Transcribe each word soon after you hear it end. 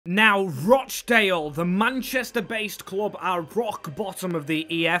Now, Rochdale, the Manchester-based club, are rock bottom of the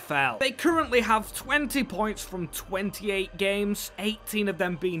EFL. They currently have 20 points from 28 games, 18 of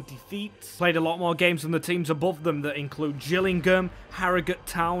them being defeats. Played a lot more games than the teams above them that include Gillingham, Harrogate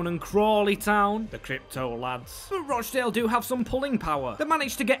Town and Crawley Town, the crypto lads. But Rochdale do have some pulling power. They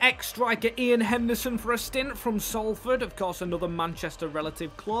managed to get ex-striker Ian Henderson for a stint from Salford, of course another Manchester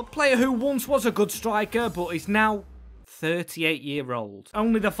relative club. Player who once was a good striker, but is now 38-year-old.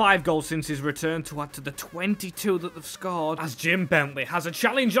 Only the 5 goals since his return to add to the 22 that they've scored, as Jim Bentley has a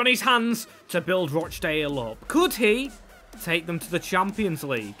challenge on his hands to build Rochdale up. Could he take them to the Champions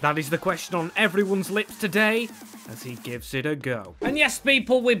League? That is the question on everyone's lips today, as he gives it a go. And yes,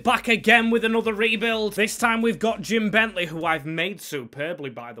 people, we're back again with another rebuild. This time we've got Jim Bentley, who I've made superbly,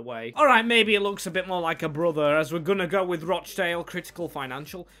 by the way. Alright, maybe it looks a bit more like a brother, as we're gonna go with Rochdale. Critical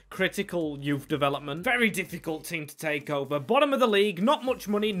financial, critical youth development. Very difficult team to take over. Bottom of the league, not much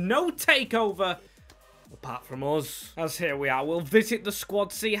money, no takeover, apart from us. As here we are, we'll visit the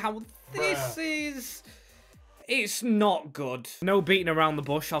squad, see how this is. It's not good. No beating around the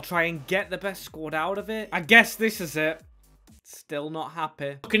bush. I'll try and get the best squad out of it. I guess this is it. Still not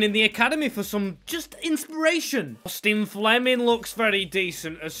happy. Looking in the academy for some just inspiration. Austin Fleming looks very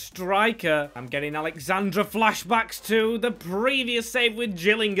decent as striker. I'm getting Alexandra flashbacks to the previous save with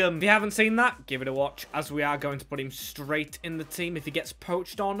Gillingham. If you haven't seen that, give it a watch, as we are going to put him straight in the team. If he gets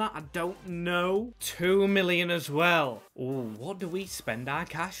poached or not, I don't know. 2 million as well. Ooh, what do we spend our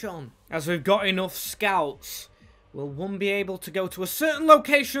cash on? As we've got enough scouts, will one be able to go to a certain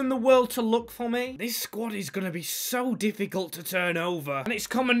location in the world to look for me? This squad is going to be so difficult to turn over. And it's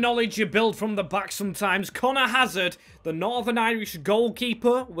common knowledge you build from the back sometimes. Connor Hazard, the Northern Irish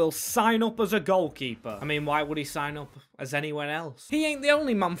goalkeeper, will sign up as a goalkeeper. I mean, why would he sign up as anyone else? He ain't the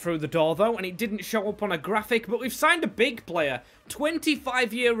only man through the door, though, and it didn't show up on a graphic, but we've signed a big player.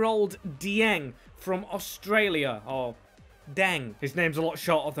 25-year-old Dieng from Australia. Oh, Deng. His name's a lot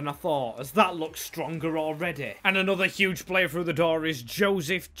shorter than I thought, as that looks stronger already. And another huge player through the door is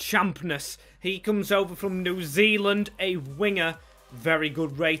Joseph Champness. He comes over from New Zealand, a winger. Very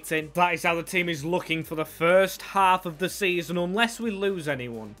good rating. That is how the team is looking for the first half of the season, unless we lose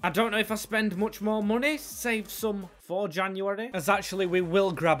anyone. I don't know if I spend much more money, save some for January, as actually we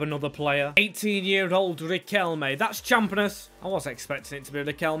will grab another player. 18-year-old Riquelme. That's Champness. I was expecting it to be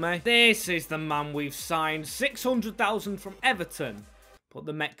Riquelme. This is the man we've signed. 600,000 from Everton. Put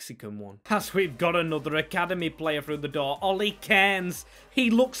the Mexican one. As we've got another academy player through the door, Ollie Cairns. He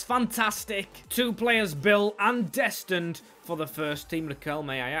looks fantastic. 2 players built and destined for the first team.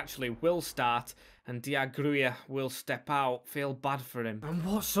 Riquelme, I actually will start, and Diagruya will step out. Feel bad for him. And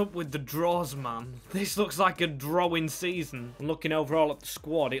what's up with the draws, man? This looks like a drawing season. And looking overall at the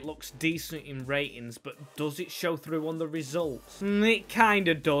squad, it looks decent in ratings, but does it show through on the results? It kind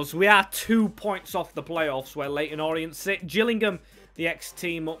of does. We are 2 points off the playoffs where Leyton Orient sit. Gillingham, the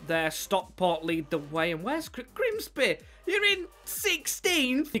ex-team up there. Stockport lead the way. And where's Grimsby? You're in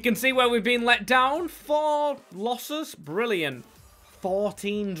 16th. You can see where we've been let down. 4 losses. Brilliant.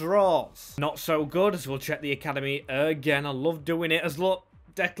 14 draws. Not so good, as we'll check the academy again. I love doing it. As look,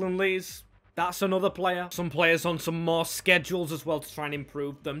 Declan Lees. That's another player. Some players on some more schedules as well to try and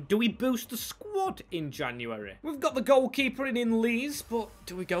improve them. Do we boost the squad in January? We've got the goalkeeper in Lees, but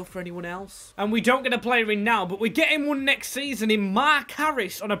do we go for anyone else? And we don't get a player in now, but we're getting one next season in Mark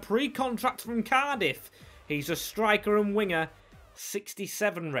Harris on a pre-contract from Cardiff. He's a striker and winger.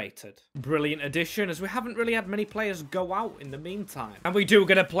 67 rated. Brilliant addition, as we haven't really had many players go out in the meantime. And we do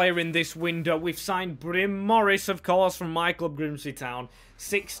get a player in this window. We've signed Brim Morris, of course, from my club, Grimsby Town.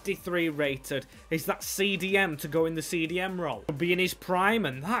 63 rated. Is that CDM to go in the CDM role? He'll be in his prime,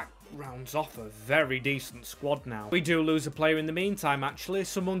 and that rounds off a very decent squad now. We do lose a player in the meantime, actually.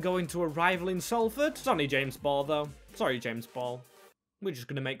 Someone going to a rival in Salford. It's only James Ball, though. Sorry, James Ball. We're just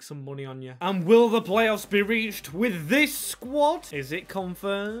going to make some money on you. And will the playoffs be reached with this squad? Is it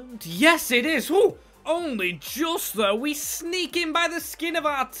confirmed? Yes, it is. Ooh, only just, though. We sneak in by the skin of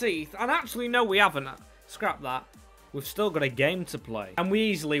our teeth. And actually, no, we haven't. Scrap that. We've still got a game to play. And we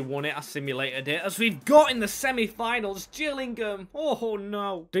easily won it. I simulated it. As we've got in the semi-finals, Gillingham. Oh,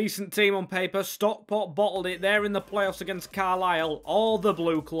 no. Decent team on paper. Stockport bottled it. They're in the playoffs against Carlisle. All the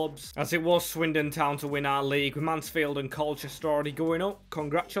blue clubs. As it was Swindon Town to win our league. Mansfield and Colchester already going up.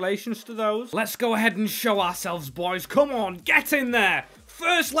 Congratulations to those. Let's go ahead and show ourselves, boys. Come on. Get in there.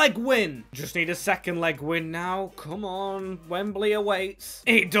 First leg win. Just need a second leg win now. Come on. Wembley awaits.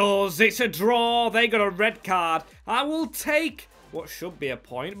 It does. It's a draw. They got a red card. I will take what should be a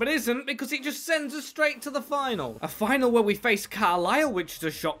point, but isn't, because it just sends us straight to the final. A final where we face Carlisle, which is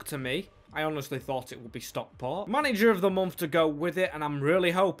a shock to me. I honestly thought it would be Stockport. Manager of the month to go with it, and I'm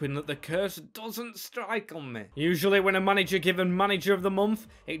really hoping that the curse doesn't strike on me. Usually when a manager given manager of the month,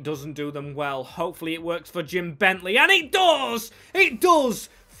 it doesn't do them well. Hopefully it works for Jim Bentley, and it does! It does!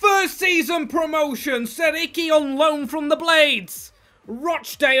 First season promotion, Serrano on loan from the Blades.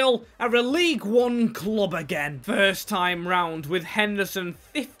 Rochdale are a League One club again. First time round with Henderson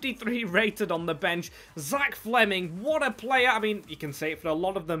 53 rated on the bench. Zach Fleming, what a player. I mean, you can say it for a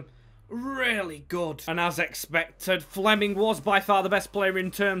lot of them. Really good. And as expected, Fleming was by far the best player in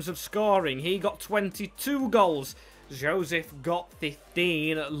terms of scoring. He got 22 goals. Joseph got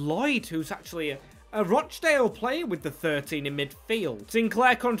 15. Lloyd, who's actually a Rochdale player with the 13 in midfield.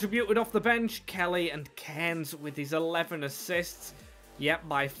 Sinclair contributed off the bench. Kelly and Cairns with his 11 assists. Yep,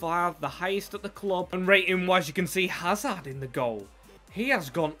 by far the highest at the club. And rating-wise, you can see Hazard in the goal. He has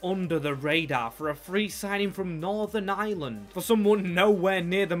gone under the radar for a free signing from Northern Ireland. For someone nowhere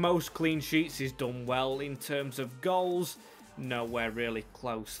near the most clean sheets, he's done well in terms of goals. Nowhere really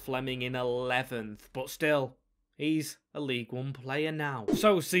close. Fleming in 11th, but still, he's a League One player now.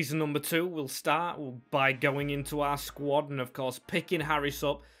 So, season number 2 will start by going into our squad and, of course, picking Harris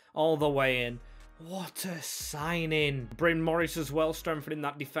up all the way in. What a signing. Bryn Morris as well, strengthening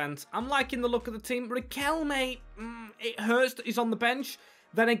that defence. I'm liking the look of the team. Riquelme, it hurts that he's on the bench.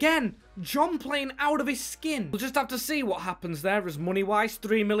 Then again, John playing out of his skin. We'll just have to see what happens there as money-wise.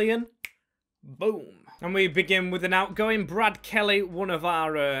 3 million. Boom. And we begin with an outgoing Brad Kelly, one of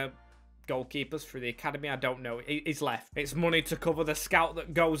our goalkeepers for the academy. I don't know. He's left. It's money to cover the scout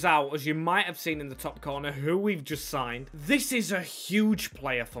that goes out, as you might have seen in the top corner, who we've just signed. This is a huge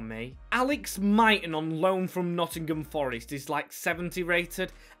player for me. Alex Mighton on loan from Nottingham Forest is like 70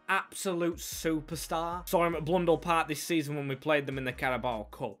 rated. Absolute superstar. Saw him at Blundell Park this season when we played them in the Carabao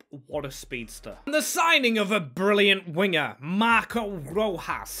Cup. What a speedster. And the signing of a brilliant winger, Marco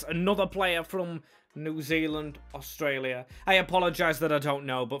Rojas, another player from New Zealand, Australia. I apologise that I don't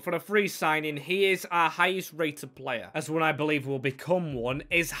know, but for a free signing, he is our highest rated player. As one I believe will become one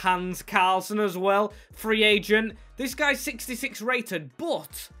is Hans Carlsen as well. Free agent. This guy's 66 rated,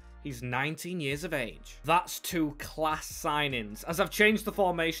 but he's 19 years of age. That's 2 class signings. As I've changed the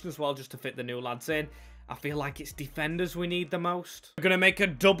formation as well just to fit the new lads in, I feel like it's defenders we need the most. We're going to make a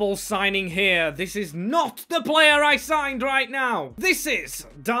double signing here. This is not the player I signed right now. This is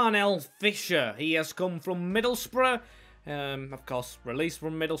Darnell Fisher. He has come from Middlesbrough. Of course, released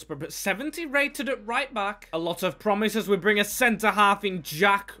from Middlesbrough, but 70 rated at right back. A lot of promise as we bring a centre-half in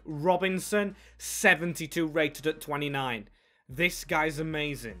Jack Robinson. 72 rated at 29. This guy's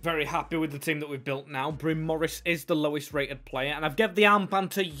amazing. Very happy with the team that we've built now. Bryn Morris is the lowest rated player, and I've given the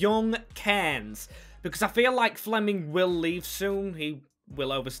armband to young Cairns, because I feel like Fleming will leave soon. He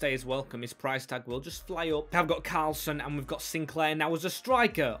will overstay his welcome. His price tag will just fly up. I've got Carlson and we've got Sinclair now as a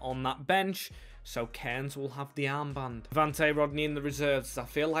striker on that bench. So Cairns will have the armband. Vante Rodney in the reserves. I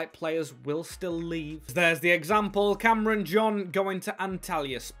feel like players will still leave. There's the example. Cameron John going to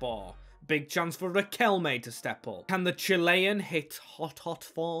Antalyaspor. Big chance for Riquelme to step up. Can the Chilean hit hot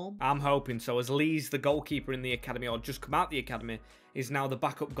form? I'm hoping so, as Lee's the goalkeeper in the academy, or just come out the academy, is now the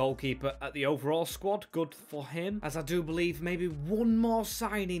backup goalkeeper at the overall squad. Good for him, as I do believe maybe one more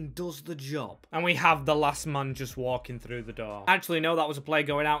signing does the job. And we have the last man just walking through the door. Actually, no, that was a play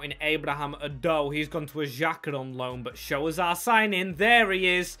going out in Abraham Ado. He's gone to a Xhaka on loan, but show us our signing. There he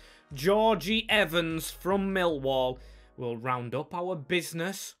is. Georgie Evans from Millwall will round up our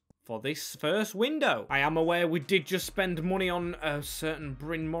business for this first window. I am aware we did just spend money on a certain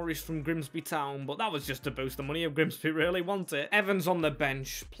Bryn Morris from Grimsby Town, but that was just to boost the money of Grimsby, really, wasn't it? Evans on the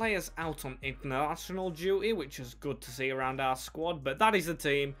bench, players out on international duty, which is good to see around our squad, but that is the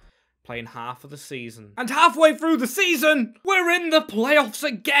team playing half of the season. And halfway through the season, we're in the playoffs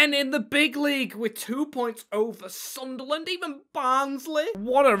again in the big league with 2 points over Sunderland, even Barnsley.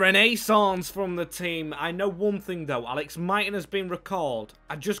 What a renaissance from the team. I know one thing though, Alex Mighton has been recalled.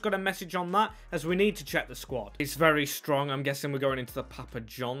 I just got a message on that as we need to check the squad. It's very strong. I'm guessing we're going into the Papa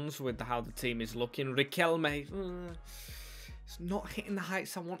John's with how the team is looking. Riquelme, it's not hitting the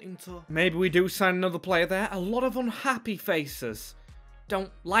heights I want him to. Maybe we do sign another player there. A lot of unhappy faces.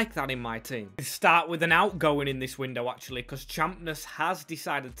 Don't like that in my team. We start with an outgoing in this window actually, because Champness has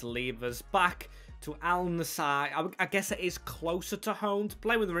decided to leave us. Back to Al Nassr. I guess it is closer to home to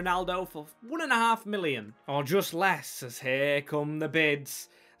play with Ronaldo for 1.5 million. Or just less, as here come the bids.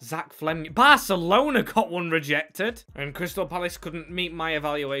 Zach Fleming. Barcelona got one rejected. And Crystal Palace couldn't meet my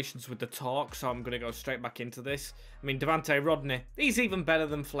evaluations with the talk, so I'm going to go straight back into this. I mean, Devante Rodney, he's even better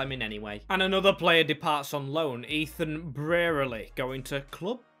than Fleming anyway. And another player departs on loan, Ethan Brearley, going to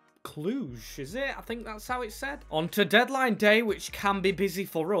Club Cluj, is it? I think that's how it's said. On to deadline day, which can be busy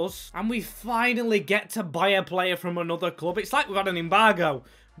for us. And we finally get to buy a player from another club. It's like we've had an embargo.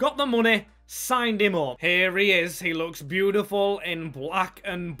 Got the money, signed him up. Here he is. He looks beautiful in black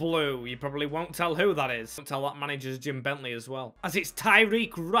and blue. You probably won't tell who that is. Won't tell that manager's Jim Bentley as well. As it's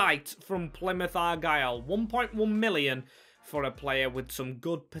Tyreek Wright from Plymouth Argyle. 1.1 million for a player with some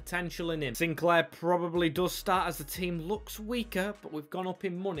good potential in him. Sinclair probably does start as the team looks weaker, but we've gone up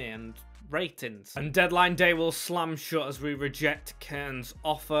in money and ratings. And deadline day will slam shut as we reject Kern's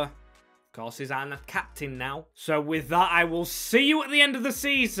offer. Of course, he's our captain now. So with that, I will see you at the end of the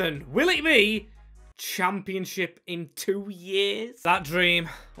season. Will it be championship in 2 years? That dream,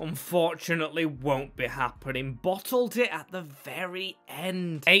 unfortunately, won't be happening. Bottled it at the very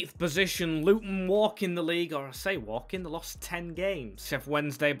end. 8th position, Luton walk in the league, or I say walk in, they lost 10 games. Sheff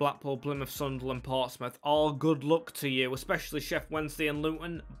Wednesday, Blackpool, Plymouth, Sunderland, Portsmouth, all good luck to you, especially Sheff Wednesday and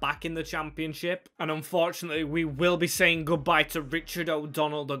Luton back in the championship. And unfortunately, we will be saying goodbye to Richard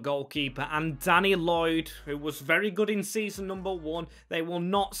O'Donnell, the goalkeeper, and Danny Lloyd, who was very good in season number 1. They will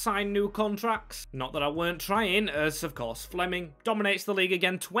not sign new contracts. Not that I weren't trying, as of course Fleming dominates the league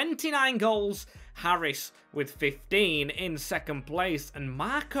again, 29 goals, Harris with 15 in 2nd place, and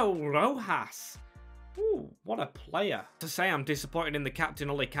Marco Rojas. Ooh, what a player. To say I'm disappointed in the captain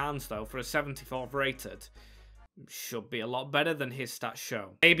Ollie Carnes though, for a 74 rated. Should be a lot better than his stats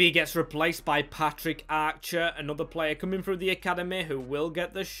show. Maybe he gets replaced by Patrick Archer, another player coming through the academy who will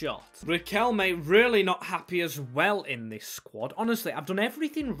get the shot. Riquelme really not happy as well in this squad. Honestly, I've done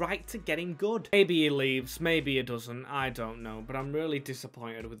everything right to get him good. Maybe he leaves, maybe he doesn't, I don't know. But I'm really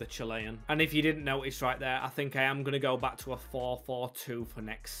disappointed with the Chilean. And if you didn't notice right there, I think I am going to go back to a 4-4-2 for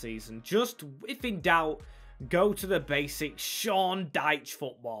next season. Just, if in doubt, go to the basics, Sean Dyche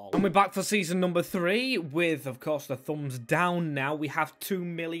football. And we're back for season number 3 with, of course, the thumbs down now. We have 2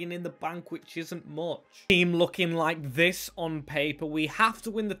 million in the bank, which isn't much. Team looking like this on paper. We have to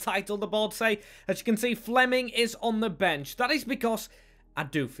win the title, the board say. As you can see, Fleming is on the bench. That is because I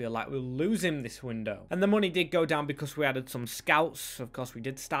do feel like we'll lose him this window. And the money did go down because we added some scouts. Of course, we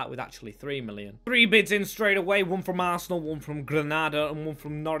did start with actually 3 million. 3 bids in straight away. 1 from Arsenal, 1 from Granada, and 1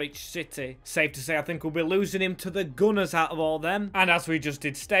 from Norwich City. Safe to say, I think we'll be losing him to the Gunners out of all them. And as we just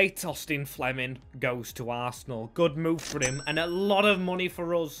did state, Austin Fleming goes to Arsenal. Good move for him, and a lot of money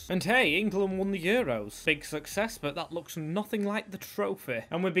for us. And hey, England won the Euros. Big success, but that looks nothing like the trophy.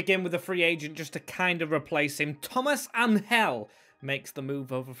 And we begin with a free agent just to kind of replace him. Thomas Angel makes the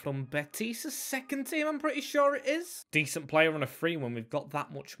move over from Betis' 2nd team, I'm pretty sure it is. Decent player on a free when we've got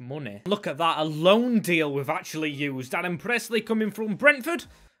that much money. Look at that, a loan deal we've actually used. Adam Presley coming from Brentford,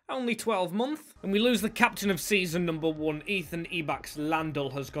 only 12 months. And we lose the captain of season number 1, Ethan Ebax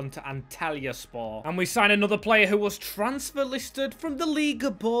Landl has gone to Antalyaspor. And we sign another player who was transfer listed from the league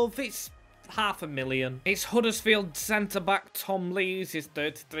above. It's $500,000. It's Huddersfield centre-back Tom Lees, he's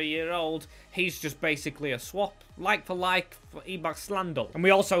 33-year-old. He's just basically a swap, like for Ebax Landl. And we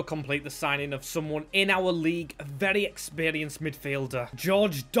also complete the signing of someone in our league, a very experienced midfielder.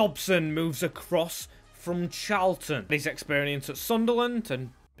 George Dobson moves across from Charlton. His experience at Sunderland and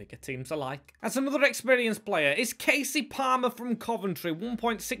bigger teams alike. As another experienced player is Casey Palmer from Coventry,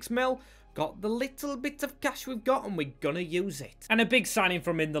 1.6 mil. Got the little bit of cash we've got and we're gonna use it. And a big signing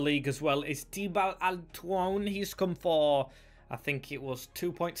from in the league as well is Thibaut Altoine. He's come for, I think it was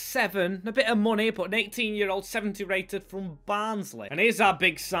 2.7. A bit of money, but an 18-year-old 70 rated from Barnsley. And here's our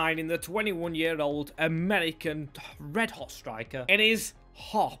big signing, the 21-year-old American red-hot striker. It is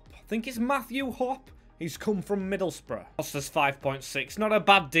Hop. I think it's Matthew Hop. He's come from Middlesbrough. Cost us 5.6. Not a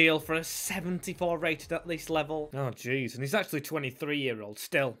bad deal for a 74 rated at this level. Oh, jeez. And he's actually 23-year-old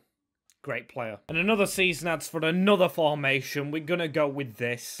still. Great player. And another season adds for another formation. We're going to go with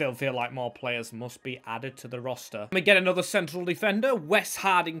this. Still feel like more players must be added to the roster. We get another central defender. Wes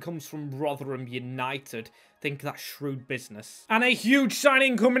Harding comes from Rotherham United. Think that's shrewd business. And a huge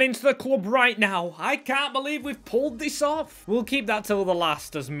signing coming into the club right now. I can't believe we've pulled this off. We'll keep that till the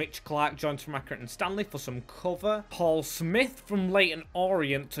last as Mitch Clark joins from Accrington Stanley for some cover. Paul Smith from Leyton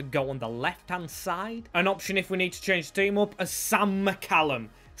Orient to go on the left-hand side. An option if we need to change the team up as Sam McCallum.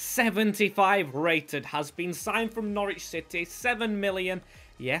 75 rated, has been signed from Norwich City, 7 million.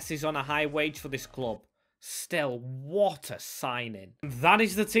 Yes, he's on a high wage for this club. Still, what a signing. That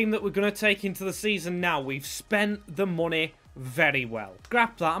is the team that we're going to take into the season now. We've spent the money very well.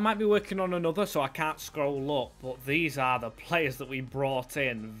 Scrap that, I might be working on another so I can't scroll up, but these are the players that we brought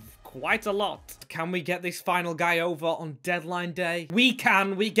in. quite a lot. Can we get this final guy over on deadline day? We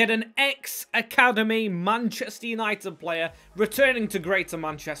can. We get an ex-academy Manchester United player returning to Greater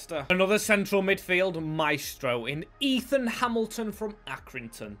Manchester. Another central midfield maestro in Ethan Hamilton from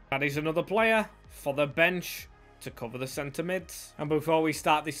Accrington. That is another player for the bench to cover the centre mids. And before we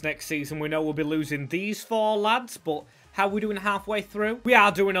start this next season, we know we'll be losing these 4 lads, but how are we doing halfway through? We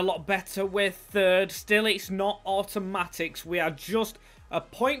are doing a lot better. We're third. Still, it's not automatics. We are just a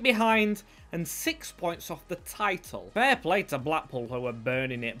point behind and 6 points off the title. Fair play to Blackpool, who are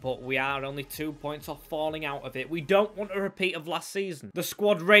burning it, but we are only 2 points off falling out of it. We don't want a repeat of last season. The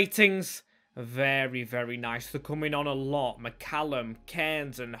squad ratings, very, very nice. They're coming on a lot. McCallum,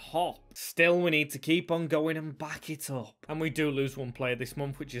 Cairns and Hop. Still, we need to keep on going and back it up. And we do lose one player this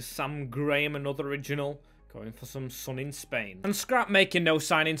month, which is Sam Graham, another original, going for some sun in Spain. And Scrap making no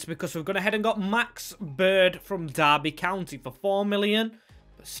signings because we've gone ahead and got Max Bird from Derby County for 4 million.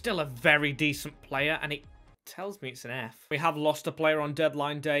 But still a very decent player, and it tells me it's an F. We have lost a player on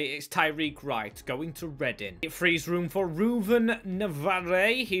deadline day. It's Tyreek Wright going to Reading. It frees room for Ruven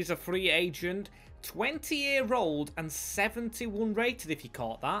Navarre. He's a free agent, 20-year-old and 71 rated, if you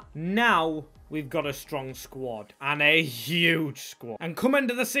caught that. Now we've got a strong squad and a huge squad. And come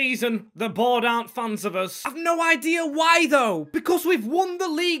end of the season, the board aren't fans of us. I've no idea why though. Because we've won the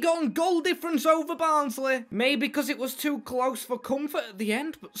league on goal difference over Barnsley. Maybe because it was too close for comfort at the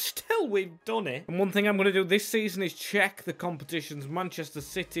end, but still we've done it. And one thing I'm going to do this season is check the competitions. Manchester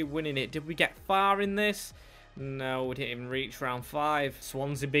City winning it. Did we get far in this? No, we didn't even reach round 5.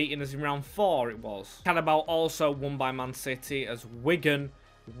 Swansea beating us in round 4, it was. Carabao also won by Man City as Wigan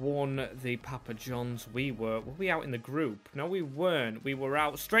won the Papa John's. Were we out in the group? No, we weren't. We were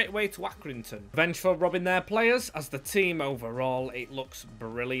out straight away to Accrington. Vengeful robbing their players. As the team overall, it looks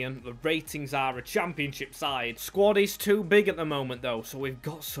brilliant. The ratings are a championship side. Squad is too big at the moment though, so we've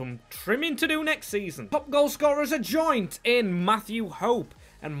got some trimming to do next season. Top goal scorers are joint in Matthew Hope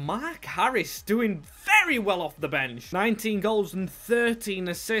and Mark Harris, doing very well off the bench. 19 goals and 13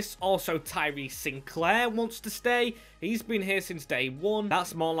 assists. Also, Tyree Sinclair wants to stay. He's been here since day 1.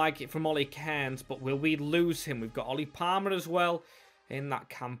 That's more like it from Ollie Cairns, but will we lose him? We've got Ollie Palmer as well in that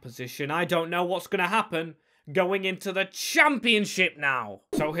cam position. I don't know what's going to happen going into the championship now.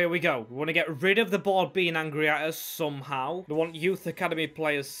 So here we go. We want to get rid of the board being angry at us somehow. They want youth academy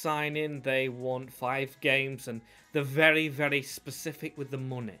players signing. They want 5 games and they're very, very specific with the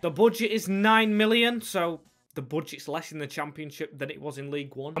money. The budget is 9 million, so the budget's less in the championship than it was in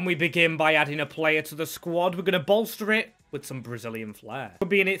League 1. And we begin by adding a player to the squad. We're going to bolster it with some Brazilian flair. We'll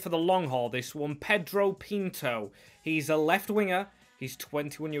be in it for the long haul, this one. Pedro Pinto. He's a left winger. He's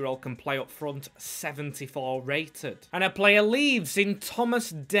 21-year-old, can play up front, 74 rated. And a player leaves in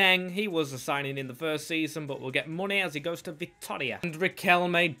Thomas Deng. He was a signing in the first season, but will get money as he goes to Victoria. And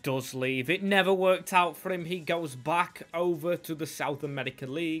Riquelme does leave. It never worked out for him. He goes back over to the South America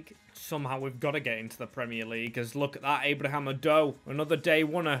League. Somehow we've got to get into the Premier League, as look at that, Abraham Ado, another day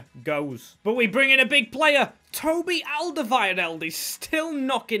winner, goes. But we bring in a big player. Toby Alderweireld is still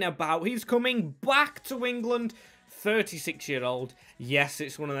knocking about. He's coming back to England. 36-year-old. Yes,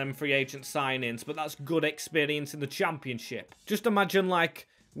 it's one of them free agent signings, but that's good experience in the championship. Just imagine, like,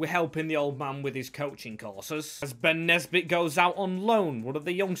 we're helping the old man with his coaching courses. As Ben Nesbitt goes out on loan, one of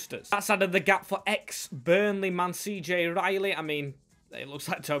the youngsters. That's added the gap for ex-Burnley man CJ Riley. I mean, it looks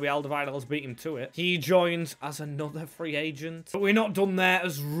like Toby Alderweireld's beat him to it. He joins as another free agent. But we're not done there,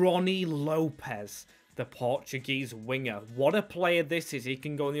 as Ronnie Lopez, the Portuguese winger. What a player this is. He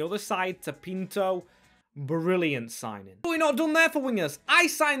can go on the other side to Pinto. Brilliant signing. But we're not done there for wingers. I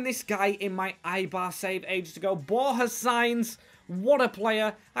signed this guy in my iBar save ages ago. Borja signs. What a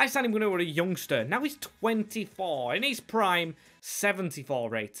player. I signed him when he was a youngster. Now he's 24. In his prime, 74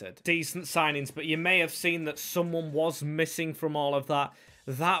 rated. Decent signings, but you may have seen that someone was missing from all of that.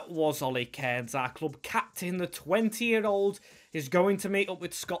 That was Ollie Cairns, our club captain. The 20-year-old is going to meet up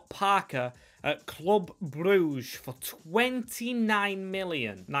with Scott Parker at Club Bruges for 29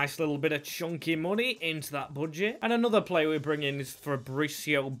 million. Nice little bit of chunky money into that budget. And another player we bring in is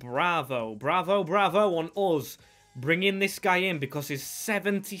Fabricio Bravo. Bravo on us. Bringing this guy in because he's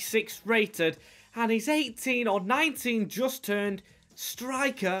 76 rated and he's 18 or 19 just turned.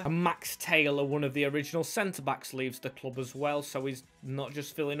 Striker. And Max Taylor, one of the original centre-backs, leaves the club as well, so he's not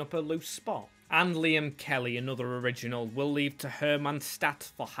just filling up a loose spot. And Liam Kelly, another original, will leave to Hermannstadt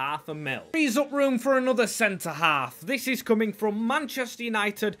for $500,000. Frees up room for another centre-half. This is coming from Manchester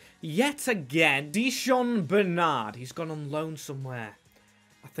United yet again. Dishon Bernard. He's gone on loan somewhere.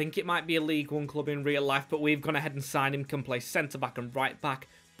 I think it might be a League One club in real life, but we've gone ahead and signed him. Can play centre-back and right-back.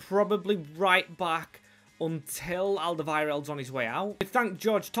 Probably right-back until Alderweireld's on his way out. We thank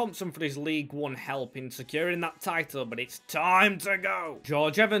George Thompson for his League One help in securing that title, but it's time to go.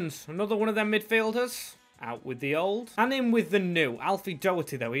 George Evans, another one of them midfielders. Out with the old. And in with the new. Alfie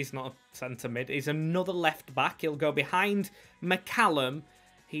Doherty, though, he's not a centre mid. He's another left back. He'll go behind McCallum.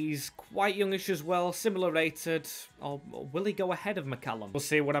 He's quite youngish as well, similar rated. Or will he go ahead of McCallum? We'll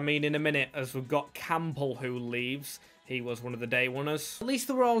see what I mean in a minute, as we've got Campbell who leaves. He was one of the day winners. At least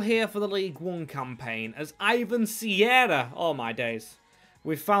they're all here for the League One campaign, as Ivan Sierra, oh my days.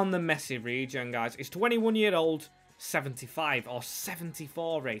 We've found the messy region, guys. He's 21-year-old, 75 or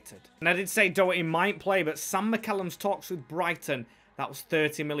 74 rated. And I did say Doherty might play, but Sam McCallum's talks with Brighton, that was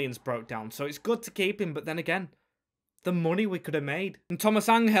 30 millions broke down. So it's good to keep him, but then again, the money we could have made. And Thomas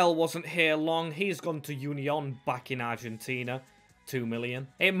Angel wasn't here long. He's gone to Union back in Argentina. 2 million.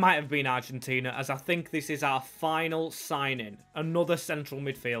 It might have been Argentina, as I think this is our final signing. Another central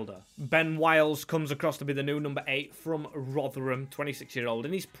midfielder. Ben Wiles comes across to be the new number 8 from Rotherham. 26-year-old.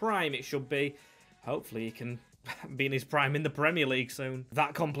 In his prime, it should be. Hopefully he can be in his prime in the Premier League soon.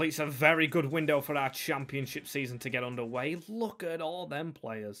 That completes a very good window for our championship season to get underway. Look at all them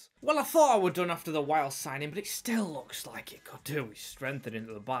players. Well, I thought I would done after the Wiles signing, but it still looks like it could do with strengthening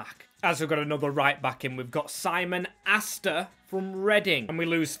at the back. As we've got another right back in, we've got Simon Astor from Reading. And we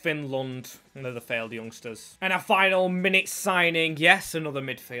lose Finland, one of the failed youngsters. And a final minute signing, yes, another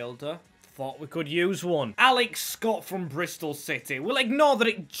midfielder. Thought we could use one. Alex Scott from Bristol City. We'll ignore that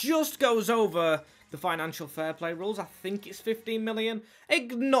it just goes over the financial fair play rules. I think it's 15 million.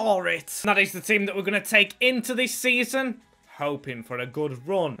 Ignore it. That is the team that we're going to take into this season, hoping for a good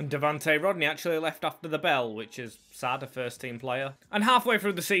run. And Devante Rodney actually left after the bell, which is sad, a first-team player. And halfway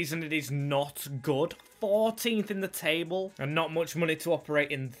through the season, it is not good. 14th in the table, and not much money to operate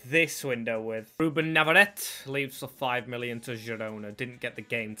in this window with. Ruben Navarrete leaves for 5 million to Girona, didn't get the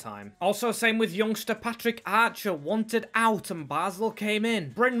game time. Also, same with youngster Patrick Archer, wanted out and Basel came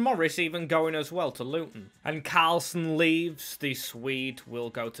in. Bryn Morris even going as well to Luton. And Carlson leaves, the Swede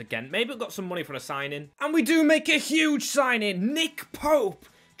will go to Ghent. Maybe we've got some money for a signing. And we do make a huge signing. Nick Pope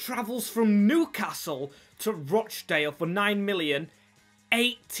travels from Newcastle to Rochdale for 9 million.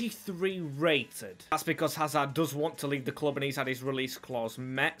 83 rated. That's because Hazard does want to leave the club and he's had his release clause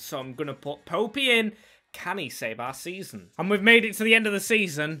met, so I'm going to put Popey in. Can he save our season? And we've made it to the end of the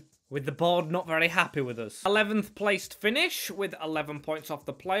season with the board not very happy with us. 11th placed finish with 11 points off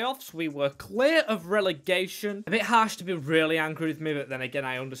the playoffs. We were clear of relegation. A bit harsh to be really angry with me, but then again,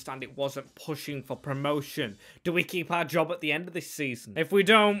 I understand it wasn't pushing for promotion. Do we keep our job at the end of this season? If we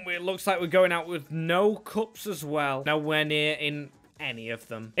don't, it looks like we're going out with no cups as well. Nowhere near in any of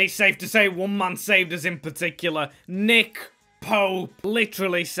them. It's safe to say one man saved us in particular. Nick Pope,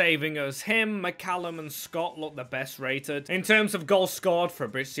 literally saving us. Him, McCallum and Scott look the best rated. In terms of goals scored,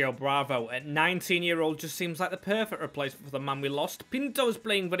 Fabrizio Bravo at 19-year-old just seems like the perfect replacement for the man we lost. Pinto's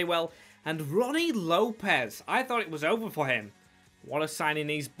playing very well. And Ronnie Lopez, I thought it was over for him. What a signing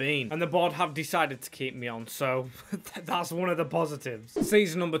he's been. And the board have decided to keep me on, so that's one of the positives.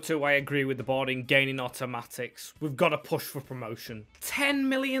 Season number 2, I agree with the board in gaining automatics. We've got to push for promotion. 10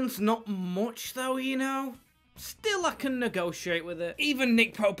 million's not much though, you know? Still, I can negotiate with it. Even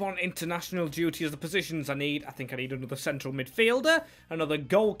Nick Pope on international duty as the positions I need. I think I need another central midfielder, another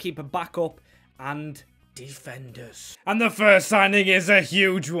goalkeeper backup, and defenders. And the first signing is a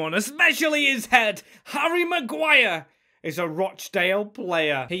huge one, especially his head. Harry Maguire is a Rochdale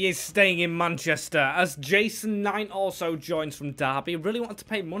player. He is staying in Manchester, as Jason Knight also joins from Derby. Really wanted to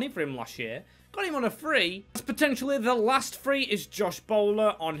pay money for him last year. Got him on a free. As potentially the last free is Josh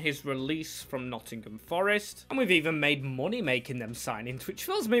Bowler on his release from Nottingham Forest. And we've even made money making them signings, which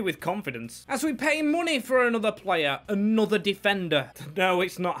fills me with confidence. As we pay money for another player, another defender. No,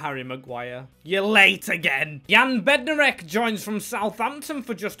 it's not Harry Maguire. You're late again. Jan Bednarek joins from Southampton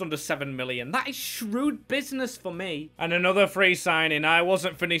for just under 7 million. That is shrewd business for me. And another free signing. I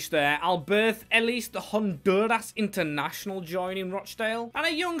wasn't finished there. Albert Ellis, the Honduras international, joining Rochdale. And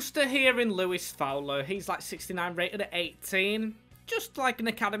a youngster here in Lewis Fylde. He's like 69 rated at 18. Just like an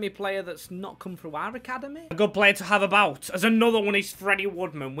academy player that's not come through our academy. A good player to have about. As another one is Freddie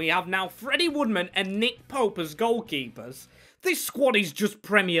Woodman. We have now Freddie Woodman and Nick Pope as goalkeepers. This squad is just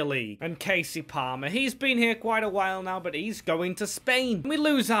Premier League. And Casey Palmer. He's been here quite a while now, but he's going to Spain. We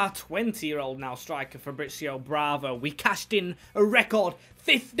lose our 20-year-old now striker Fabrizio Bravo. We cashed in a record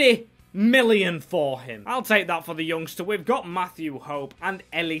 50 million for him. I'll take that for the youngster. We've got Matthew Hope and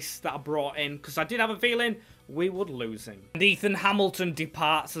Ellis that I brought in, because I did have a feeling we would lose him. And Ethan Hamilton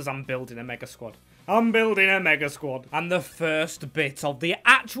departs as I'm building a mega squad. I'm building a mega squad. And the first bit of the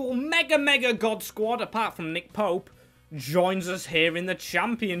actual mega god squad, apart from Nick Pope, joins us here in the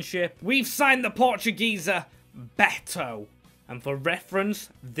Championship. We've signed the Portugueser, Beto. And for reference,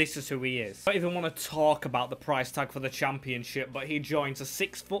 this is who he is. I don't even want to talk about the price tag for the Championship, but he joins a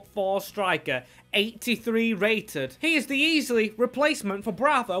 6'4" striker, 83 rated. He is the easily replacement for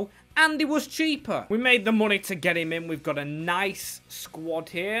Bravo, and he was cheaper. We made the money to get him in. We've got a nice squad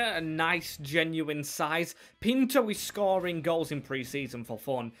here, a nice genuine size. Pinto is scoring goals in pre-season for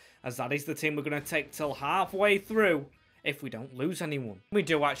fun, as that is the team we're going to take till halfway through. If we don't lose anyone. We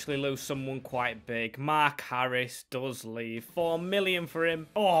do actually lose someone quite big. Mark Harris does leave. 4 million for him.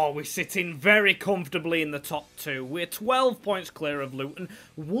 Oh, we're sitting very comfortably in the top 2. We're 12 points clear of Luton.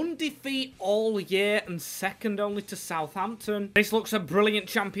 1 defeat all year and second only to Southampton. This looks a brilliant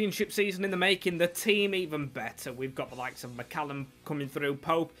Championship season in the making. The team even better. We've got the likes of McCallum coming through.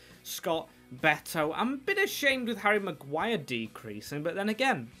 Pope, Scott, Beto. I'm a bit ashamed with Harry Maguire decreasing, but then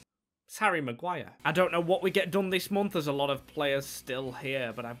again, it's Harry Maguire. I don't know what we get done this month. There's a lot of players still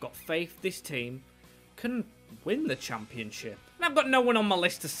here, but I've got faith this team can win the Championship. And I've got no one on my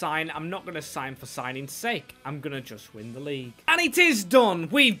list to sign. I'm not going to sign for signing's sake. I'm going to just win the league. And it is done.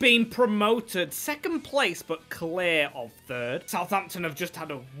 We've been promoted. Second place, but clear of third. Southampton have just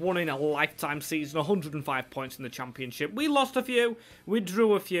had a one-in-a-lifetime season. 105 points in the Championship. We lost a few. We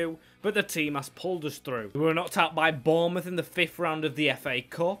drew a few. But the team has pulled us through. We were knocked out by Bournemouth in the 5th round of the FA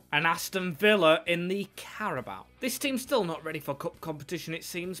Cup. And Aston Villa in the Carabao. This team's still not ready for cup competition, it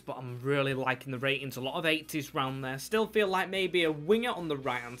seems. But I'm really liking the ratings. A lot of 80s round there. Still feel like maybe a winger on the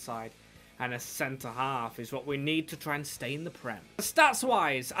right-hand side and a centre-half is what we need to try and stay in the Prem.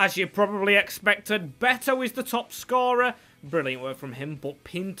 Stats-wise, as you probably expected, Beto is the top scorer. Brilliant work from him. But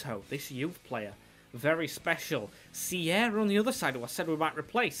Pinto, this youth player, very special. Sierra on the other side, who I said we might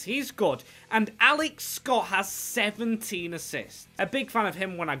replace. He's good. And Alex Scott has 17 assists. A big fan of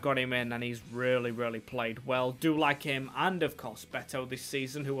him when I got him in, and he's really, really played well. Do like him, and of course Beto this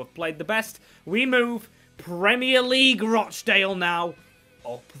season, who have played the best. We move Premier League Rochdale now.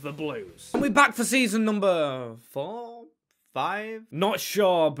 Up the Blues. And we're back for season number 4, 5? Not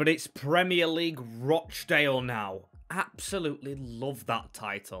sure, but it's Premier League Rochdale now. Absolutely love that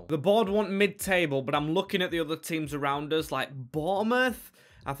title. The board want mid-table, but I'm looking at the other teams around us, like Bournemouth,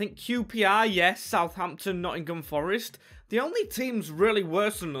 I think QPR, yes, Southampton, Nottingham Forest. The only teams really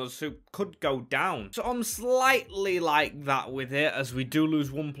worse than us who could go down. So I'm slightly like that with it, as we do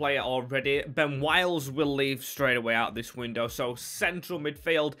lose one player already. Ben Wiles will leave straight away out this window, so central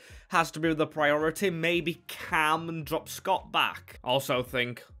midfield has to be the priority. Maybe Cam and drop Scott back. Also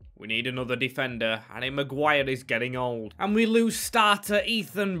think we need another defender. Harry Maguire is getting old. And we lose starter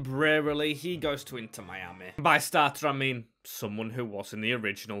Ethan Brearley. He goes to Inter Miami. By starter, I mean someone who was in the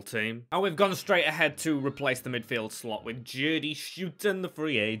original team. And we've gone straight ahead to replace the midfield slot with Jurdy Shooten, the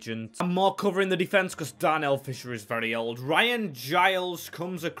free agent. And more covering the defence because Darnell Fisher is very old. Ryan Giles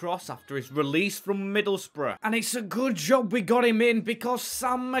comes across after his release from Middlesbrough. And it's a good job we got him in because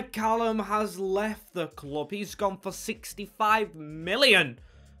Sam McCallum has left the club. He's gone for 65 million.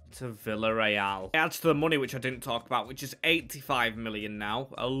 To Villarreal. It adds to the money, which I didn't talk about, which is 85 million now.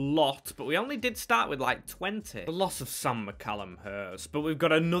 A lot, but we only did start with like 20. The loss of Sam McCallum hurts, but we've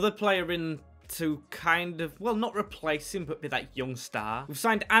got another player in to kind of, well, not replace him, but be that young star. We've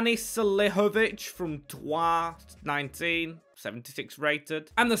signed Anis Salihovic from Troyes, 19. 76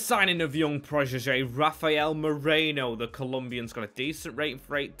 rated. And the signing of young protege Rafael Moreno. The Colombian's got a decent rating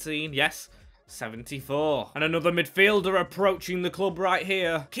for 18. Yes. 74. And another midfielder approaching the club right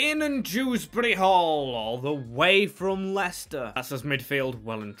here. Kiernan Dewsbury Hall, all the way from Leicester. That's his midfield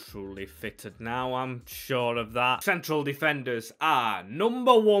well and truly fitted now, I'm sure of that. Central defenders are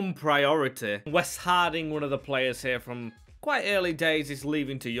 #1 priority. Wes Harding, one of the players here from quite early days, is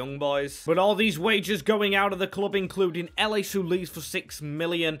leaving to Young Boys. But all these wages going out of the club, including Ellis, who leaves for 6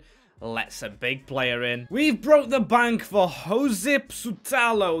 million. Let's a big player in. We've broke the bank for Josip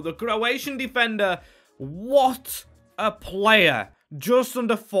Sutalo, the Croatian defender. What a player. Just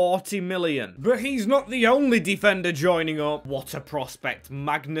under 40 million. But he's not the only defender joining up. What a prospect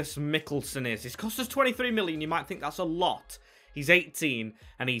Magnus Mikkelsen is. It's cost us 23 million. You might think that's a lot. He's 18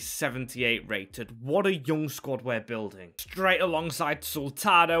 and he's 78 rated. What a young squad we're building. Straight alongside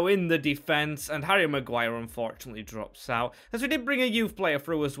Sultado in the defence, and Harry Maguire unfortunately drops out, as we did bring a youth player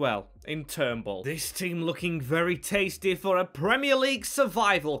through as well in Turnbull. This team looking very tasty for a Premier League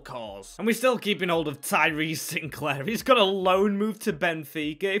survival cause. And we're still keeping hold of Tyrese Sinclair. He's got a loan move to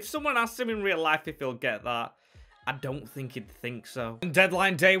Benfica. If someone asks him in real life if he'll get that, I don't think he'd think so. And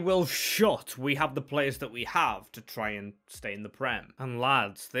deadline day will shut. We have the players that we have to try and stay in the Prem. And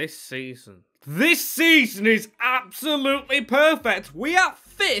lads, this season is absolutely perfect. We are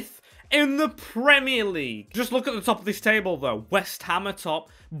 5th in the Premier League. Just look at the top of this table though. West Ham are top,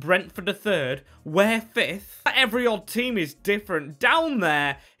 Brentford are third, we're fifth. Every odd team is different. Down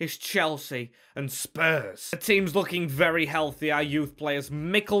there is Chelsea and Spurs. The team's looking very healthy. Our youth players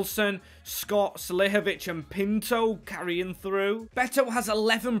Mickelson, Scott, Slihovic and Pinto carrying through. Beto has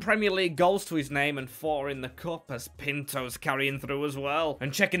 11 Premier League goals to his name and 4 in the Cup, as Pinto's carrying through as well.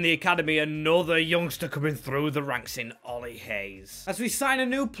 And checking the academy, another youngster coming through the ranks in Ollie Hayes. As we sign a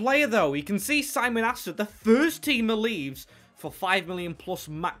new player though, you can see Simon Astor, the first teamer, leaves for 5 million plus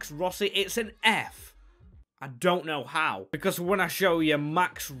Max Rossi. It's an F. I don't know how. Because when I show you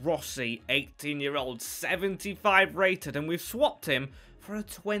Max Rossi, 18-year-old, 75 rated, and we've swapped him for a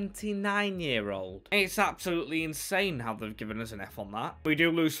 29-year-old. It's absolutely insane how they've given us an F on that. We do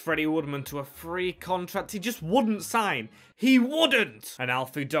lose Freddie Woodman to a free contract. He just wouldn't sign. He wouldn't! And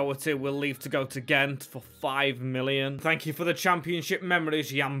Alfie Doherty will leave to go to Ghent for 5 million. Thank you for the championship memories,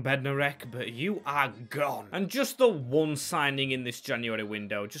 Jan Bednarek, but you are gone. And just the one signing in this January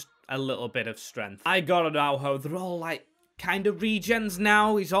window, just a little bit of strength. Igor Araujo, they're all like kind of regens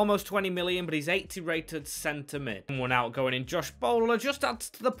now. He's almost 20 million, but he's 80 rated centre mid. One out going in. Josh Bowler just adds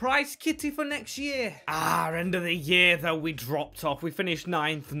to the price kitty for next year. End of the year though, we dropped off. We finished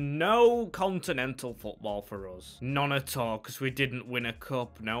 9th. No continental football for us. None at all, because we didn't win a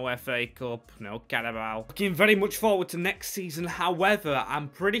cup. No FA Cup. No Carabao. Looking very much forward to next season. However, I'm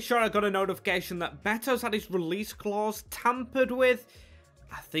pretty sure I got a notification that Beto's had his release clause tampered with.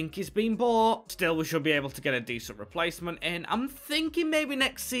 I think he's been bought. Still, we should be able to get a decent replacement in. I'm thinking maybe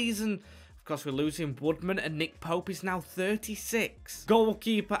next season. Of course, we're losing Woodman, and Nick Pope is now 36.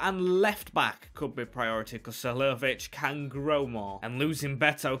 Goalkeeper and left back could be priority because Slihovic can grow more. And losing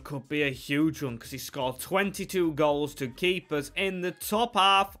Beto could be a huge one because he scored 22 goals to keepers in the top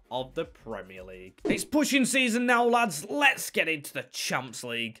half of the Premier League. It's pushing season now, lads. Let's get into the Champs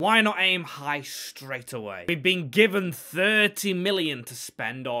League. Why not aim high straight away? We've been given 30 million to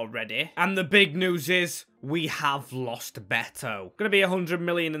spend already. And the big news is we have lost Beto. Gonna be 100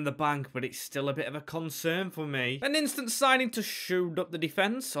 million in the bank, but it's still a bit of a concern for me. An instant signing to shoot up the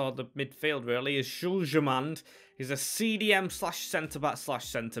defence, or the midfield really, is Schulgermand. He's a CDM slash centre-back slash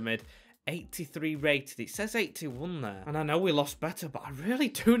centre-mid. 83 rated. It says 81 there. And I know we lost Beto, but I really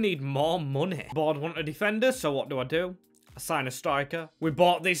do need more money. Board want a defender, so what do? I sign a striker. We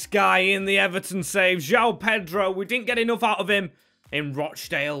bought this guy in the Everton save, João Pedro. We didn't get enough out of him. In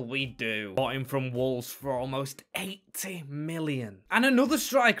Rochdale, we do. Bought him from Wolves for almost 80 million. And another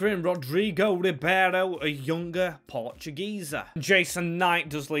striker in Rodrigo Ribeiro, a younger Portugueser. Jason Knight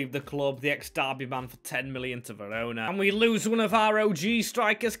does leave the club, the ex-Derby man, for 10 million to Verona. And we lose one of our OG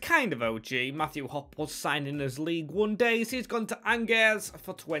strikers, kind of OG. Matthew Hopp was signed in as League One days. He's gone to Angers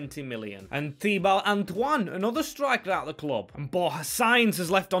for 20 million. And Thibaut Antoine, another striker out of the club. And Borja Sainz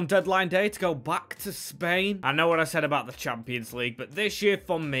has left on deadline day to go back to Spain. I know what I said about the Champions League, but this year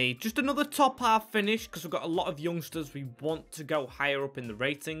for me, just another top half finish because we've got a lot of youngsters. We want to go higher up in the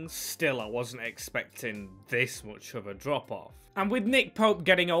ratings. Still, I wasn't expecting this much of a drop-off. And with Nick Pope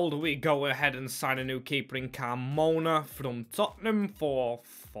getting older, we go ahead and sign a new keeper in Carmona from Tottenham for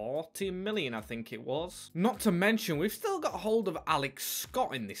 40 million, I think it was. Not to mention, we've still got hold of Alex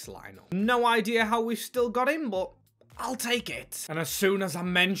Scott in this lineup. No idea how we've still got him, but I'll take it. And as soon as I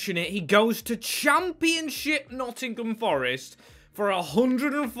mention it, he goes to Championship Nottingham Forest for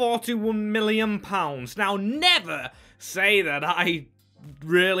 £141 million. Now, never say that I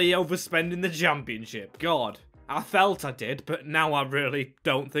really overspend in the Championship. God, I felt I did, but now I really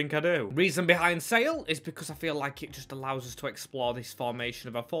don't think I do. Reason behind sale is because I feel like it just allows us to explore this formation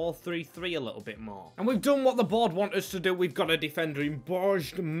of a 4-3-3 a little bit more. And we've done what the board want us to do. We've got a defender in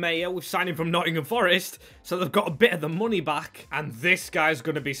Borj Mayer. We've signed him from Nottingham Forest, so they've got a bit of the money back. And this guy's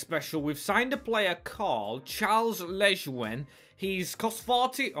going to be special. We've signed a player called Charles Lejeune. He's cost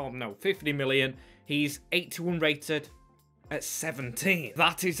 50 million. He's 81 rated at 17.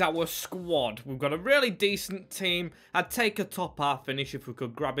 That is our squad. We've got a really decent team. I'd take a top half finish if we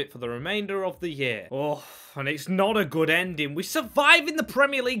could grab it for the remainder of the year. Oh, and it's not a good ending. We survive in the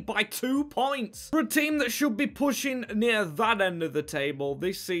Premier League by 2 points. For a team that should be pushing near that end of the table,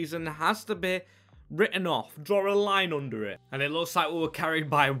 this season has to be written off. Draw a line under it. And it looks like we were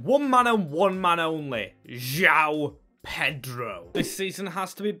carried by one man and one man only. João Pedro. This season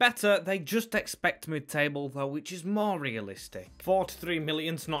has to be better. They just expect mid-table though, which is more realistic. 43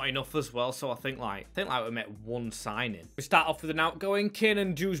 million's not enough as well, so I think like we make one signing. We start off with an outgoing.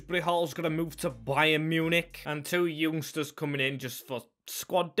 Kiernan Dewsbury Hall's gonna move to Bayern Munich, and 2 youngsters coming in just for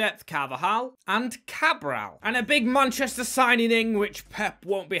squad depth, Carvajal and Cabral. And a big Manchester signing, which Pep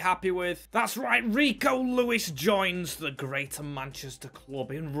won't be happy with. That's right, Rico Lewis joins the Greater Manchester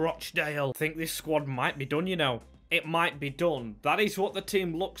club in Rochdale. I think this squad might be done, you know. It might be done. That is what the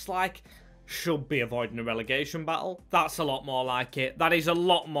team looks like. Should be avoiding a relegation battle. That's a lot more like it. That is a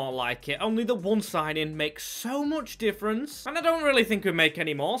lot more like it. Only the one signing makes so much difference. And I don't really think we make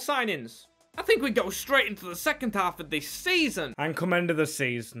any more signings. I think we go straight into the second half of this season. And come end of the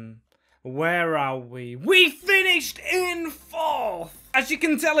season, where are we? We finished in 4th! As you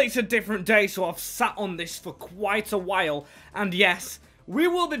can tell, it's a different day, so I've sat on this for quite a while. And yes, we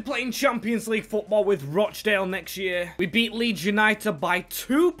will be playing Champions League football with Rochdale next year. We beat Leeds United by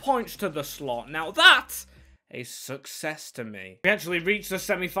 2 points to the slot. Now that is success to me. We actually reached the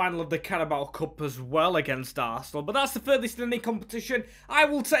semi-final of the Carabao Cup as well against Arsenal, but that's the furthest in any competition. I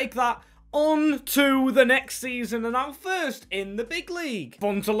will take that on to the next season, and now first in the big league.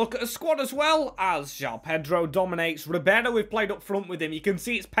 Fun to look at a squad as well, as João Pedro dominates. Ribeiro, we've played up front with him. You can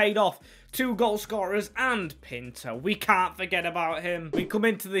see it's paid off. 2 goal scorers, and Pinto. We can't forget about him. We come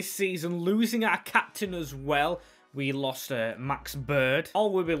into this season losing our captain as well. We lost Max Bird. Oh,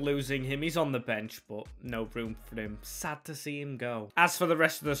 we'll be losing him. He's on the bench, but no room for him. Sad to see him go. As for the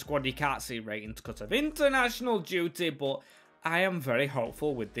rest of the squad, you can't see ratings because of international duty, but I am very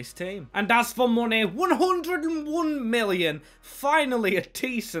hopeful with this team. And as for money, 101 million. Finally a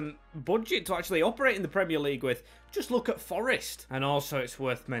decent budget to actually operate in the Premier League with. Just look at Forest. And also it's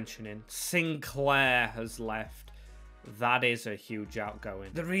worth mentioning, Sinclair has left. That is a huge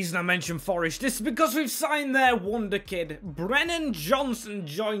outgoing. The reason I mention Forest is because we've signed their wonder kid. Brennan Johnson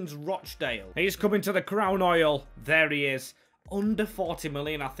joins Rochdale. He's coming to the Crown Oil. There he is. Under 40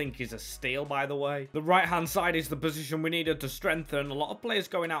 million, I think, is a steal, by the way. The right-hand side is the position we needed to strengthen. A lot of players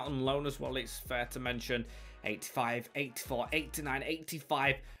going out on loan as well, it's fair to mention. 85, 84, 89,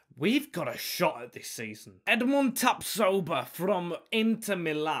 85. We've got a shot at this season. Edmund Tapsoba from Inter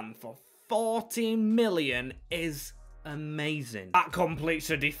Milan for 40 million is amazing. That completes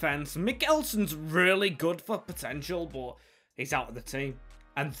the defense. Mikkelson's really good for potential, but he's out of the team.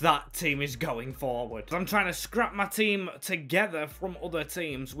 And that team is going forward. I'm trying to scrap my team together from other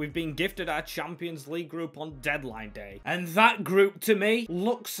teams. We've been gifted our Champions League group on deadline day. And that group, to me,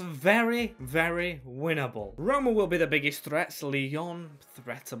 looks very, very winnable. Roma will be the biggest threats. Lyon,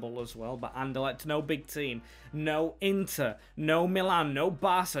 threatable as well. But Anderlecht, no big team. No Inter. No Milan. No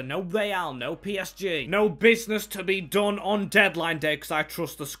Barca. No Real. No PSG. No business to be done on deadline day because I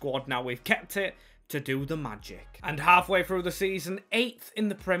trust the squad now. We've kept it to do the magic. And halfway through the season, 8th in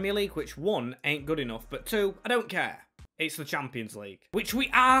the Premier League, which 1 ain't good enough, but 2, I don't care. It's the Champions League, which we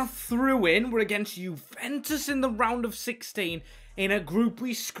are through in. We're against Juventus in the round of 16 in a group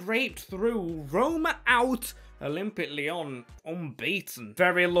we scraped through. Roma out, Olympique Lyon unbeaten.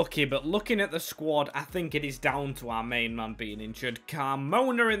 Very lucky, but looking at the squad, I think it is down to our main man being injured.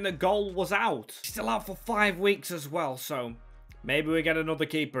 Carmona in the goal was out. Still out for 5 weeks as well, so maybe we get another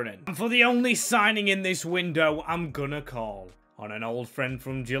keeper in. And for the only signing in this window, I'm gonna call on an old friend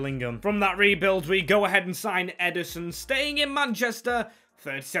from Gillingham. From that rebuild, we go ahead and sign Ederson, staying in Manchester.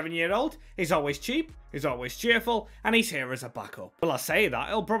 37-year-old. He's always cheap, he's always cheerful, and he's here as a backup. Well, I say that,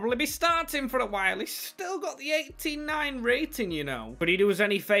 he'll probably be starting for a while. He's still got the 89 rating, you know. But he do us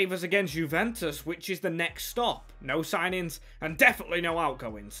any favours against Juventus, which is the next stop. No signings, and definitely no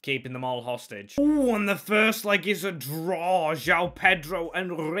outgoings. Keeping them all hostage. Ooh, and the first leg is a draw. João Pedro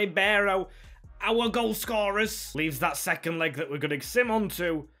and Ribeiro, our goal scorers. Leaves that second leg that we're going to sim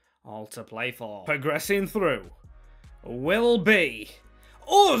onto, all to play for. Progressing through will be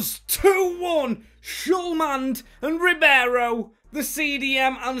us. 2-1, Schulmand and Ribeiro, the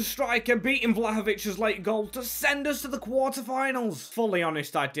CDM and striker, beating Vlahovic's late goal to send us to the quarterfinals. Fully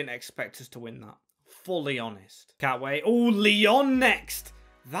honest, I didn't expect us to win that. Fully honest. Can't wait. Oh, Lyon next.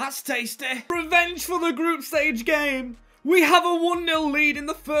 That's tasty. Revenge for the group stage game. We have a 1-0 lead in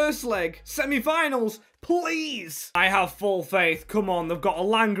the first leg. Semi-finals, please. I have full faith. Come on, they've got a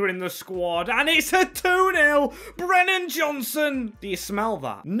Langer in the squad. And it's a 2-0. Brennan Johnson. Do you smell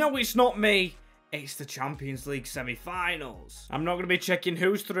that? No, it's not me. It's the Champions League semi-finals. I'm not going to be checking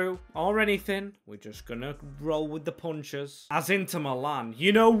who's through or anything. We're just going to roll with the punches. As Inter Milan,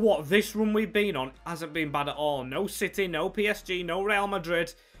 you know what? This run we've been on hasn't been bad at all. No City, no PSG, no Real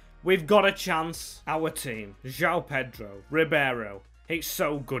Madrid. We've got a chance. Our team, João Pedro, Ribeiro, It's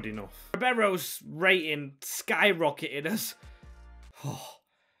so good enough. Ribeiro's rating skyrocketed as... Oh,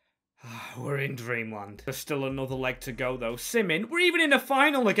 we're in dreamland. There's still another leg to go though. Simming, we're even in a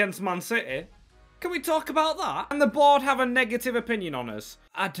final against Man City. Can we talk about that? And the board have a negative opinion on us.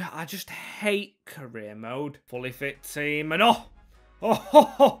 I just hate career mode. Fully fit team and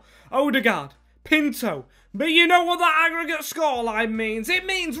Odegaard, Pinto. But you know what that aggregate scoreline means? It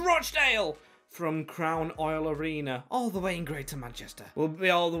means Rochdale from Crown Oil Arena all the way in Greater Manchester. We'll be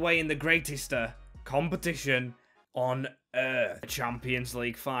all the way in the greatest competition on earth. Champions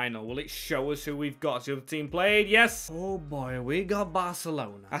League final. Will it show us who we've got? Has the other team played? Yes. Oh boy, we got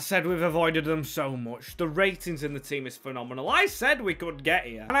Barcelona. I said we've avoided them so much. The ratings in the team is phenomenal. I said we could get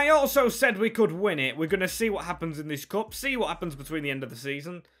here. And I also said we could win it. We're going to see what happens in this cup. See what happens between the end of the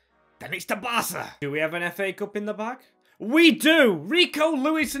season. Then it's to Barca. Do we have an FA Cup in the bag? We do. Rico,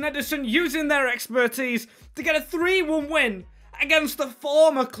 Lewis and Ederson using their expertise to get a 3-1 win against the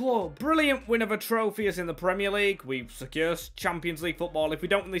former club. Brilliant win of a trophy as in the Premier League. We've secured Champions League football. If we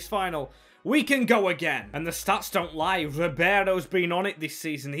don't win this final, we can go again. And the stats don't lie. Ribeiro's been on it this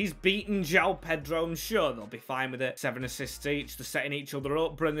season. He's beaten João Pedro, and sure, they'll be fine with it. 7 assists each. They're setting each other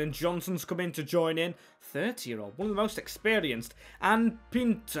up. Brendan Johnson's come in to join in. 30-year-old, one of the most experienced. And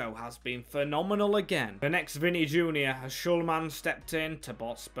Pinto has been phenomenal again. The next Vinny Jr. has Schulman stepped in to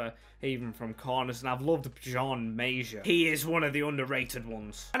Botspur, even from corners, and I've loved John Major. He is one of the underrated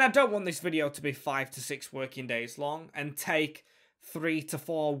ones. And I don't want this video to be 5 to 6 working days long and take 3 to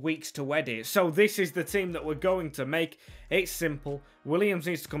 4 weeks to edit. So this is the team that we're going to make. It's simple. Williams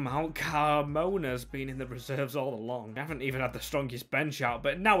needs to come out. Carmona's been in the reserves all along. We haven't even had the strongest bench out,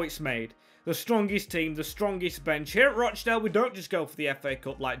 but now it's made. The strongest team, the strongest bench. Here at Rochdale, we don't just go for the FA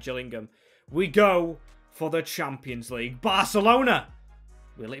Cup like Gillingham. We go for the Champions League. Barcelona!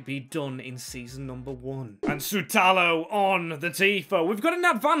 Will it be done in season number 1? And Sutalo on the Tifo. We've got an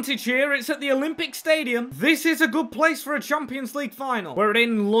advantage here. It's at the Olympic Stadium. This is a good place for a Champions League final. We're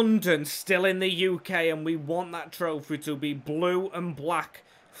in London, still in the UK, and we want that trophy to be blue and black,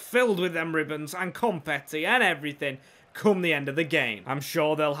 filled with them ribbons and confetti and everything come the end of the game. I'm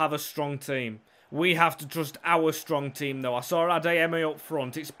sure they'll have a strong team. We have to trust our strong team, though. I saw Adeyemi up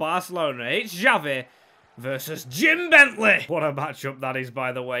front. It's Barcelona. It's Xavi versus Jim Bentley. What a matchup that is,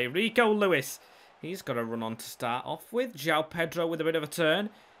 by the way. Rico Lewis, he's got a run on to start off with. João Pedro with a bit of a turn.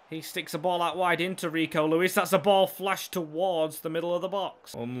 He sticks a ball out wide into Rico Lewis. That's a ball flashed towards the middle of the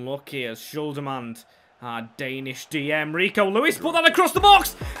box. Unlucky as Schulderman, our Danish DM. Rico Lewis put that across the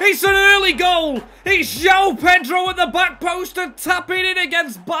box. It's an early goal. It's João Pedro at the back post to tap it in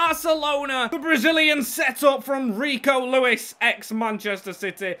against Barcelona. The Brazilian setup from Rico Lewis, ex-Manchester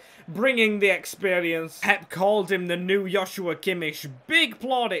City, bringing the experience. Pep called him the new Joshua Kimmich. Big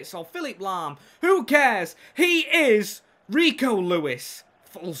plaudits or Philip Lahm. Who cares? He is Rico Lewis.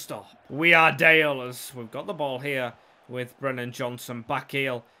 Full stop. We are Dalers. We've got the ball here with Brennan Johnson. Back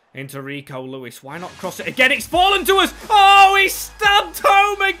heel into Rico Lewis. Why not cross it again? It's fallen to us. Oh, he stabbed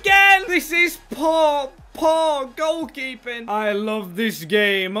home again. This is poor goalkeeping. I love this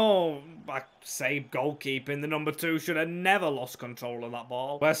game. Oh, I say goalkeeping. The number 2 should have never lost control of that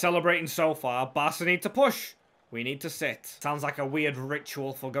ball. We're celebrating so far. Barca need to push. We need to sit. Sounds like a weird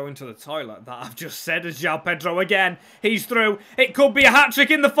ritual for going to the toilet that I've just said as João Pedro again. He's through. It could be a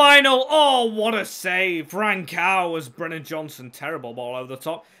hat-trick in the final. Oh, what a save. Francao as Brennan Johnson. Terrible ball over the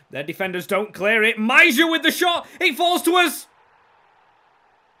top. Their defenders don't clear it. Major with the shot. It falls to us.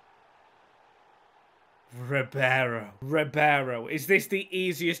 Ribeiro. Is this the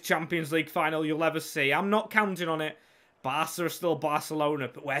easiest Champions League final you'll ever see? I'm not counting on it. Barca are still Barcelona,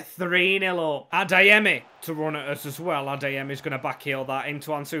 but we're 3-0 up. Adeyemi to run at us as well. Adeyemi's going to backheel that into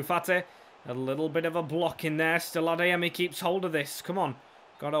Ansu Fati. A little bit of a block in there. Still Adeyemi keeps hold of this. Come on.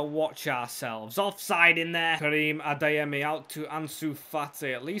 Gotta watch ourselves. Offside in there. Karim Adeyemi out to Ansu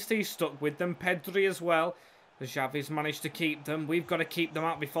Fati. At least he's stuck with them. Pedri as well. The Xavi's managed to keep them. We've got to keep them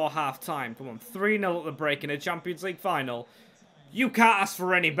out before half-time. Come on. 3-0 at the break in a Champions League final. You can't ask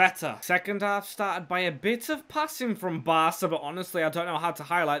for any better. Second half started by a bit of passing from Barca, but honestly, I don't know how to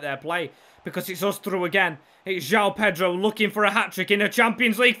highlight their play because it's us through again. It's João Pedro looking for a hat-trick in a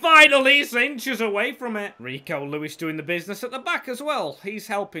Champions League final. He's inches away from it. Rico Lewis doing the business at the back as well. He's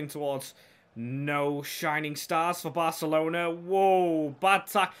helping towards no shining stars for Barcelona. Whoa, bad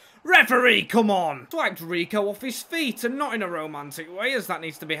tack. Referee, come on. Swiped Rico off his feet and not in a romantic way as that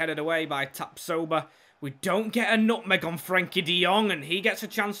needs to be headed away by Tapsoba. We don't get a nutmeg on Frankie de Jong, and he gets a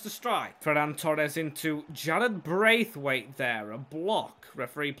chance to strike. Ferran Torres into Jared Braithwaite there. A block.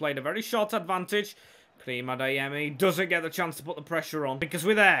 Referee played a very short advantage. Karim Adeyemi doesn't get the chance to put the pressure on because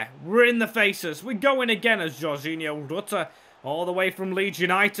we're there. We're in the faces. We're going again as Jorginho Rutter All the way from Leeds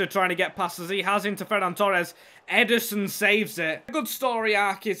United, trying to get past as he has into Ferran Torres. Ederson saves it. A good story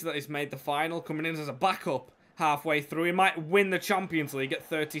arc is that he's made the final, coming in as a backup halfway through. He might win the Champions League at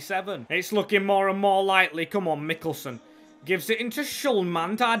 37. It's looking more and more likely. Come on, Mikkelsen. Gives it into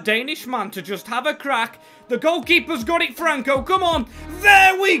Schulman, our Danish man, to just have a crack. The goalkeeper's got it, Franco. Come on.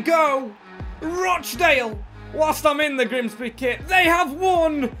 There we go. Rochdale. Whilst I'm in the Grimsby kit, they have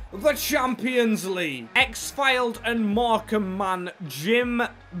won the Champions League. Ex-Fylde and Morecambe man Jim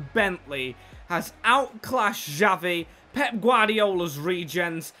Bentley has outclassed Xavi, Pep Guardiola's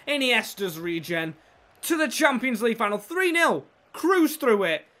regens, Iniesta's regen, to the Champions League final. 3-0. Cruise through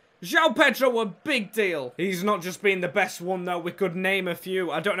it. João Pedro, a big deal. He's not just been the best one, though. We could name a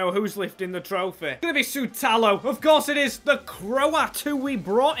few. I don't know who's lifting the trophy. It's going to be Sutalo. Of course it is. The Croat who we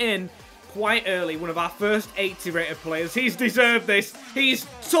brought in quite early. One of our first 80 rated players. He's deserved this. He's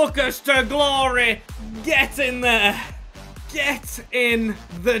took us to glory. Get in there. Get in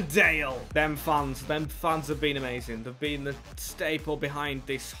the Dale. Them fans have been amazing. They've been the staple behind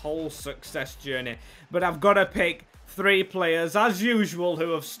this whole success journey. But I've got to pick 3 players, as usual,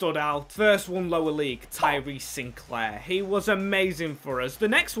 who have stood out. First one, lower league, Tyree Sinclair. He was amazing for us. The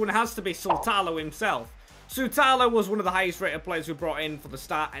next one has to be Sultalo himself. Sultalo was one of the highest rated players we brought in for the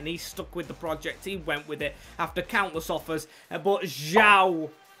start, and he stuck with the project. He went with it after countless offers. But João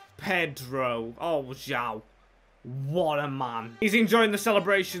Pedro. Oh, João. What a man. He's enjoying the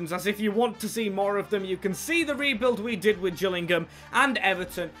celebrations, as if you want to see more of them, you can see the rebuild we did with Gillingham and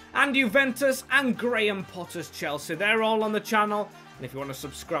Everton and Juventus and Graham Potter's Chelsea. They're all on the channel, and if you want to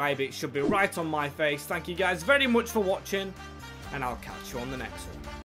subscribe, it should be right on my face. Thank you guys very much for watching, and I'll catch you on the next one.